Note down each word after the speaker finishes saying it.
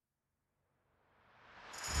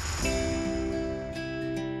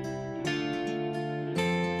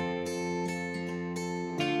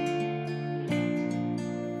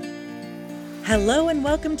Hello and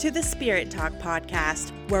welcome to the Spirit Talk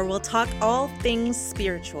podcast, where we'll talk all things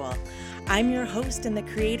spiritual. I'm your host and the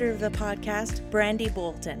creator of the podcast, Brandy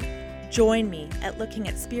Bolton. Join me at looking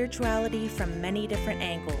at spirituality from many different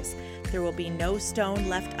angles. There will be no stone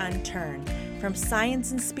left unturned, from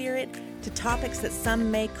science and spirit to topics that some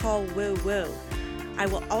may call woo-woo. I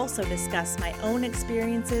will also discuss my own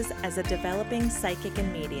experiences as a developing psychic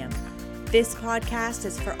and medium. This podcast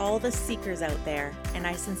is for all the seekers out there, and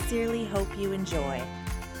I sincerely hope you enjoy.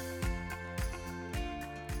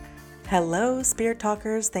 Hello, Spirit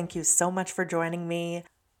Talkers. Thank you so much for joining me.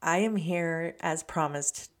 I am here, as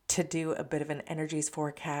promised, to do a bit of an energies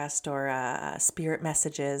forecast or spirit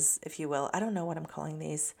messages, if you will. I don't know what I'm calling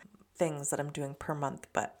these things that I'm doing per month,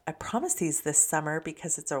 but I promised these this summer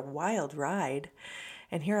because it's a wild ride.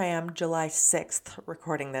 And here I am, July 6th,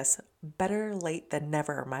 recording this. Better late than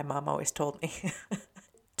never, my mom always told me.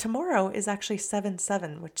 Tomorrow is actually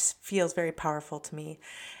 7/7, which feels very powerful to me.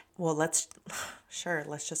 Well, let's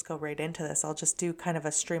just go right into this. I'll just do kind of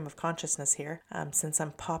a stream of consciousness here, since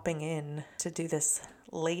I'm popping in to do this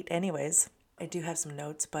late anyways. I do have some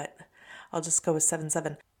notes, but I'll just go with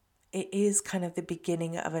 7/7. It is kind of the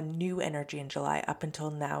beginning of a new energy in July. Up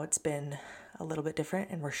until now, it's been a little bit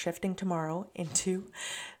different, and we're shifting tomorrow into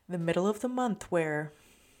the middle of the month where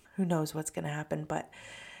who knows what's going to happen, but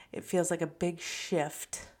it feels like a big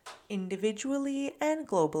shift individually and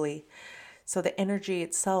globally. So the energy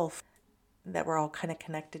itself that we're all kind of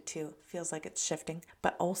connected to feels like it's shifting,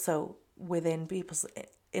 but also within people's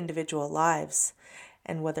individual lives.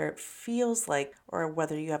 And whether it feels like, or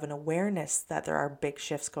whether you have an awareness that there are big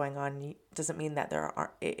shifts going on, doesn't mean that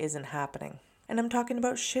it isn't happening. And I'm talking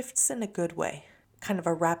about shifts in a good way, kind of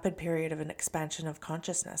a rapid period of an expansion of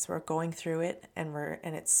consciousness. We're going through it and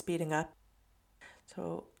it's speeding up.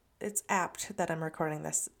 So it's apt that I'm recording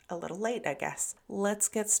this a little late, I guess. Let's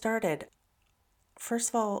get started. First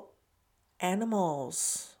of all,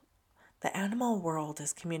 animals. The animal world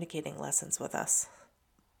is communicating lessons with us.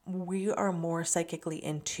 We are more psychically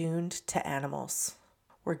in tuned to animals.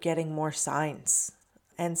 We're getting more signs.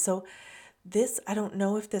 And so I don't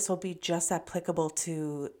know if this will be just applicable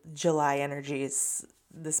to July energies.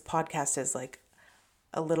 This podcast is like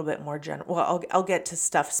a little bit more general. Well, I'll get to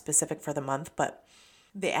stuff specific for the month, but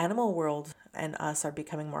the animal world and us are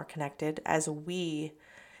becoming more connected as we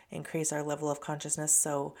increase our level of consciousness.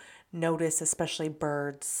 So notice especially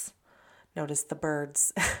birds. Notice the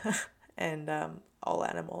birds and all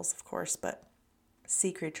animals, of course, but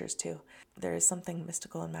sea creatures too. There is something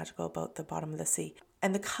mystical and magical about the bottom of the sea.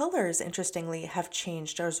 And the colors, interestingly, have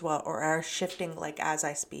changed as well, or are shifting like as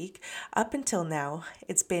I speak. Up until now,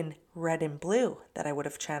 it's been red and blue that I would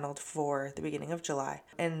have channeled for the beginning of July.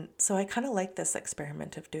 And so I kind of like this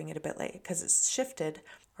experiment of doing it a bit late because it's shifted,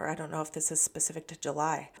 or I don't know if this is specific to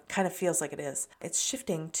July. Kind of feels like it is. It's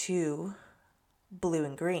shifting to blue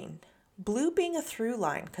and green. Blue being a through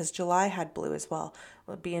line, because July had blue as well.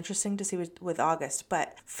 It would be interesting to see with August,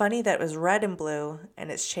 but funny that it was red and blue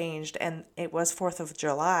and it's changed, and it was 4th of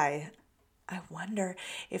July. I wonder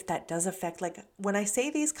if that does affect, like when I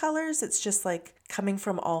say these colors, it's just like coming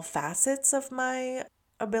from all facets of my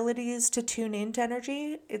abilities to tune into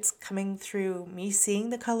energy. It's coming through me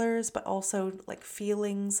seeing the colors, but also like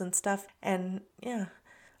feelings and stuff. And yeah.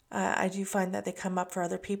 I do find that they come up for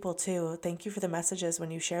other people too. Thank you for the messages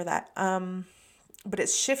when you share that. But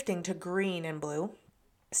it's shifting to green and blue,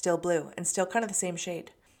 and still kind of the same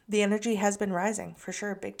shade. The energy has been rising for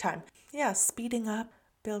sure, big time. Yeah, speeding up,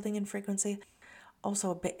 building in frequency,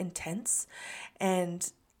 also a bit intense,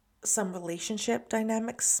 and some relationship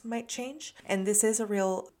dynamics might change. And this is a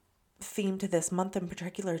real theme to this month in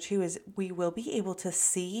particular too, is we will be able to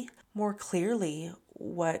see more clearly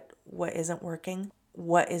what isn't working,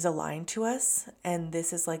 what is aligned to us. And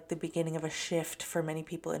this is like the beginning of a shift for many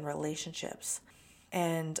people in relationships.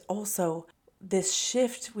 And also this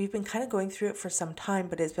shift, we've been kind of going through it for some time,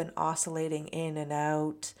 but it's been oscillating in and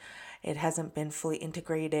out. It hasn't been fully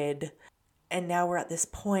integrated. And now we're at this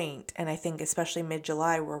point, and I think especially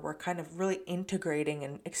mid-July, where we're kind of really integrating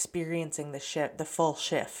and experiencing the full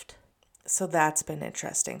shift. So that's been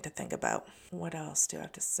interesting to think about. What else do I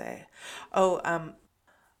have to say?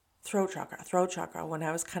 Throat chakra. When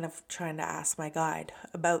I was kind of trying to ask my guide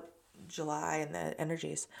about July and the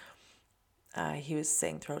energies, he was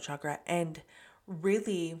saying throat chakra, and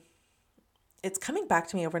really it's coming back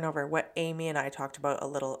to me over and over what Amy and I talked about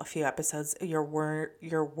a few episodes. Your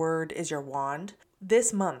word is your wand.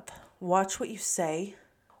 This month, watch what you say,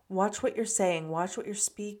 watch what you're saying, watch what you're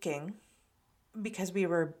speaking, because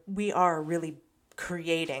we are really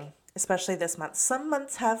creating especially this month. Some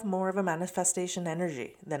months have more of a manifestation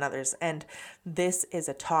energy than others, and this is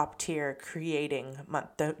a top tier creating month.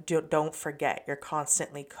 Don't forget, you're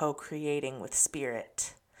constantly co-creating with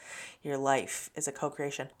spirit. Your life is a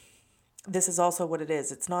co-creation. This is also what it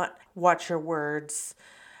is. It's not watch your words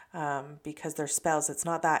because they're spells. It's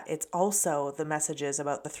not that. It's also the messages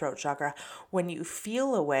about the throat chakra. When you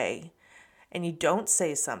feel a way and you don't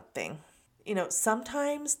say something,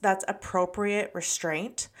 sometimes that's appropriate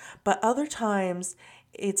restraint, but other times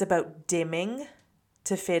it's about dimming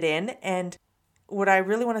to fit in. And what I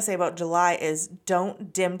really want to say about July is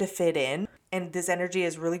don't dim to fit in. And this energy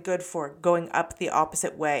is really good for going up the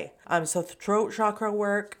opposite way. So throat chakra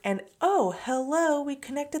work, and oh, hello, we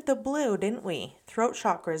connected the blue, didn't we? Throat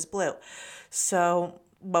chakra is blue. So,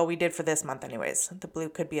 well, we did for this month anyways. The blue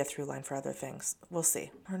could be a through line for other things. We'll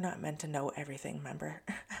see. We're not meant to know everything, remember?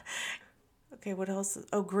 Okay, what else?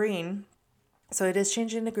 Oh, green. So it is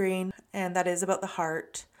changing to green, and that is about the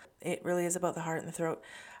heart. It really is about the heart and the throat.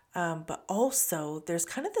 But also, there's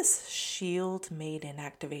kind of this shield maiden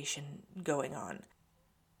activation going on.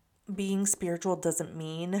 Being spiritual doesn't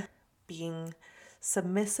mean being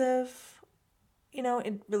submissive.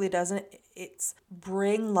 It really doesn't. It's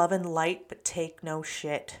bring love and light, but take no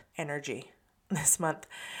shit energy this month.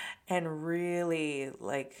 And really,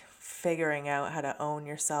 figuring out how to own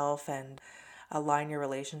yourself and align your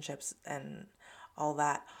relationships and all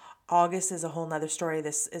that. August is a whole nother story.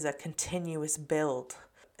 This is a continuous build.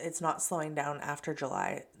 It's not slowing down after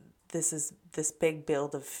July. This is this big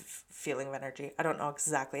build of feeling of energy. I don't know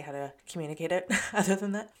exactly how to communicate it other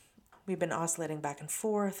than that. We've been oscillating back and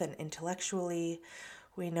forth, and intellectually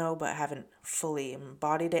we know but haven't fully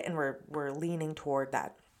embodied it, and we're leaning toward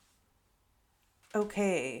that.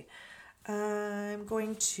 Okay, I'm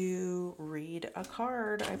going to read a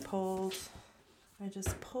card I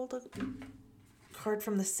just pulled a card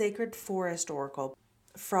from the Sacred Forest Oracle.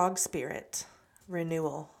 Frog Spirit.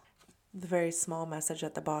 Renewal. The very small message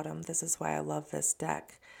at the bottom. This is why I love this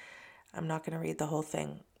deck. I'm not going to read the whole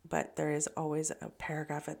thing, but there is always a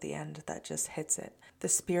paragraph at the end that just hits it. The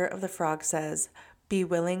spirit of the frog says, be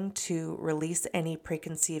willing to release any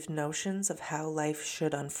preconceived notions of how life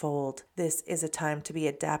should unfold. This is a time to be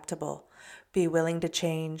adaptable. Be willing to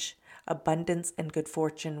change. Abundance and good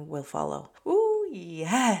fortune will follow. Ooh,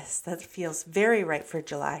 yes, that feels very right for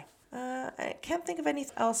July. I can't think of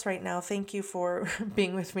anything else right now. Thank you for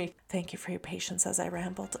being with me. Thank you for your patience as I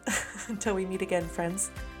rambled. Until we meet again,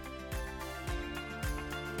 friends.